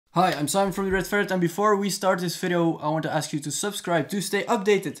Hi, I'm Simon from the Red Ferret, and before we start this video, I want to ask you to subscribe to stay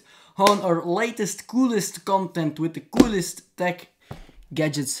updated on our latest, coolest content with the coolest tech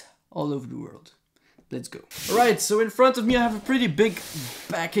gadgets all over the world. Let's go. Alright, so in front of me I have a pretty big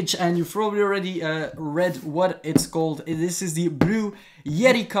package, and you've probably already read what it's called. This is the Blue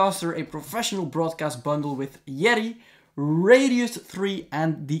Yeticaster, a professional broadcast bundle with Yeti, Radius 3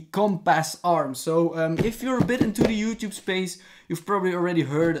 and the Compass arm. So if you're a bit into the YouTube space, you've probably already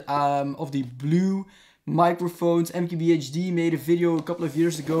heard of the Blue microphones. MKBHD made a video a couple of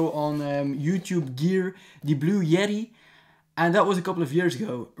years ago on YouTube gear, the Blue Yeti, and that was a couple of years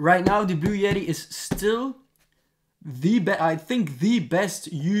ago. Right now the Blue Yeti is still the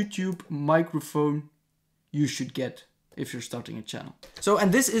best YouTube microphone you should get if you're starting a channel. So,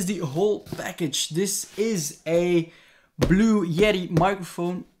 and this is the whole package. This is a Blue Yeti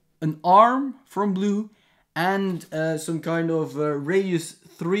microphone, an arm from Blue, and some kind of Radius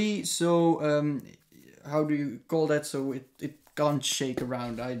 3, so how do you call that, so it can't shake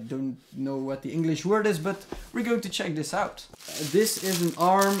around. I don't know what the English word is, but we're going to check this out. This is an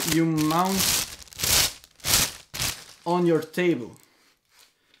arm you mount on your table,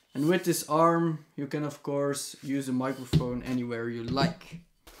 and with this arm you can of course use a microphone anywhere you like.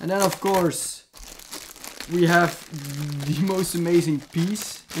 And then of course we have the most amazing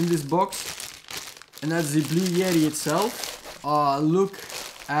piece in this box, and that's the Blue Yeti itself. Look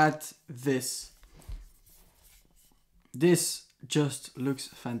at this. This just looks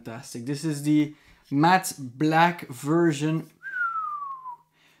fantastic. This is the matte black version.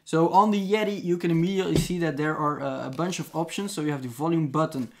 So on the Yeti you can immediately see that there are a bunch of options. So you have the volume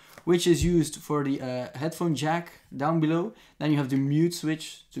button, which is used for the headphone jack down below. Then you have the mute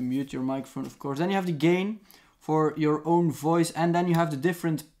switch to mute your microphone, of course. Then you have the gain for your own voice, and then you have the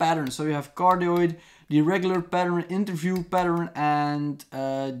different patterns. So you have cardioid, the regular pattern, interview pattern, and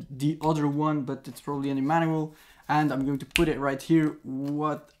the other one, but it's probably in the manual. And I'm going to put it right here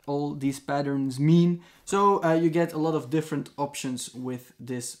what all these patterns mean. So you get a lot of different options with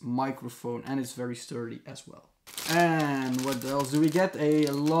this microphone, and it's very sturdy as well. And what else do we get? A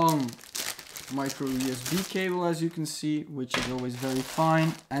long micro USB cable, as you can see, which is always very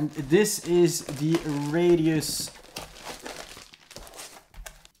fine. And this is the Radius.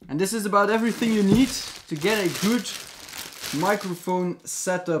 And this is about everything you need to get a good microphone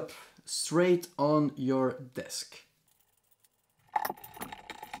setup straight on your desk.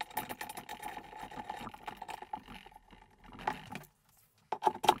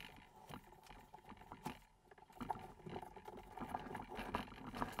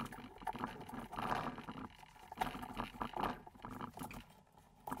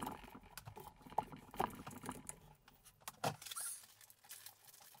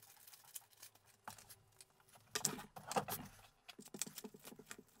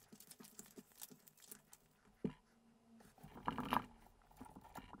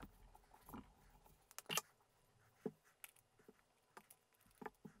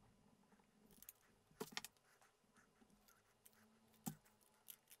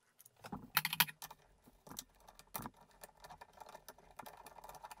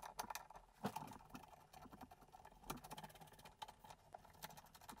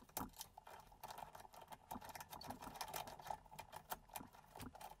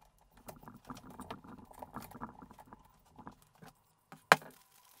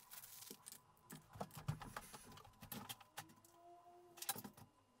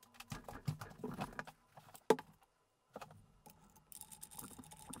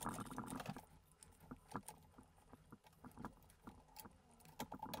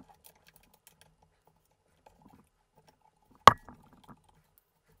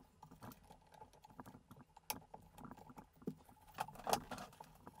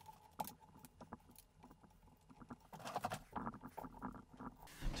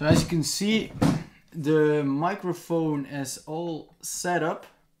 So as you can see, the microphone is all set up,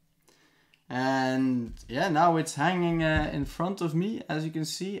 and yeah, now it's hanging in front of me, as you can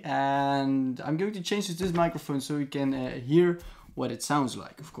see, and I'm going to change to this microphone so you can hear what it sounds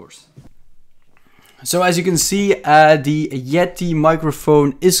like, of course. So as you can see, the Yeti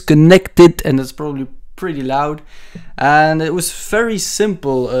microphone is connected, and it's probably pretty loud, and it was very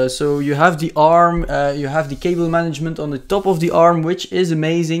simple. So you have the arm, you have the cable management on the top of the arm, which is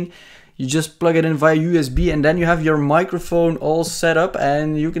amazing. You just plug it in via USB, and then you have your microphone all set up,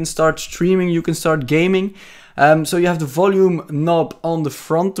 and you can start streaming, you can start gaming. So you have the volume knob on the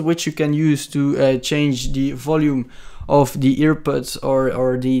front, which you can use to change the volume of the earbuds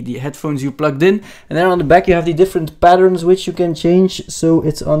or the headphones you plugged in. And then on the back you have the different patterns which you can change. So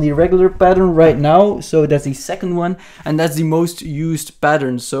it's on the regular pattern right now, so that's the second one, and that's the most used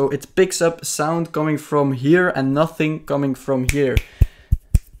pattern. So it picks up sound coming from here and nothing coming from here,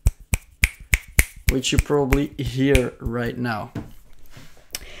 which you probably hear right now.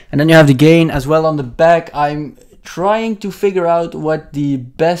 And then you have the gain as well on the back. I'm trying to figure out what the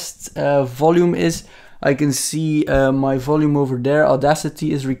best volume is. I can see my volume over there.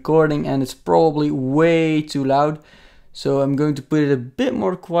 Audacity is recording and it's probably way too loud. So I'm going to put it a bit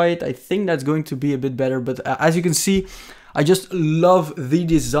more quiet. I think that's going to be a bit better. But as you can see, I just love the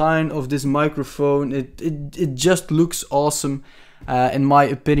design of this microphone. It just looks awesome. In my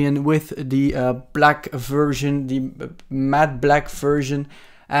opinion, with the black version, the matte black version.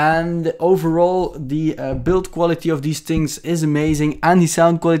 And overall, the build quality of these things is amazing, and the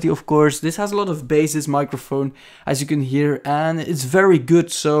sound quality, of course. This has a lot of bass, this microphone, as you can hear, and it's very good.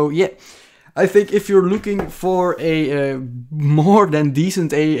 So yeah, I think if you're looking for a more than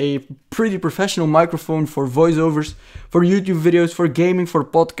decent, a pretty professional microphone for voiceovers, for YouTube videos, for gaming, for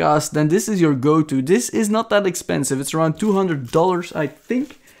podcasts, then this is your go-to. This is not that expensive. It's around $200, I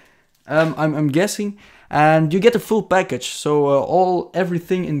think. I'm guessing. And you get a full package, so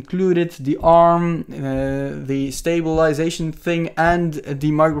everything included, the arm, the stabilization thing, and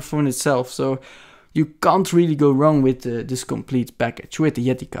the microphone itself. So you can't really go wrong with this complete package with the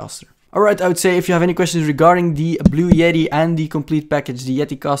Yeticaster. Alright, I would say if you have any questions regarding the Blue Yeti and the complete package, the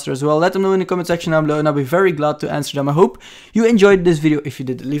Yeticaster as well, let them know in the comment section down below and I'll be very glad to answer them. I hope you enjoyed this video. If you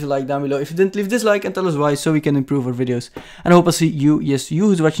did, leave a like down below. If you didn't, leave a dislike and tell us why so we can improve our videos. And I hope I'll see you, yes, you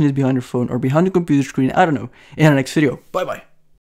who's watching this behind your phone or behind the computer screen, I don't know, in our next video. Bye bye.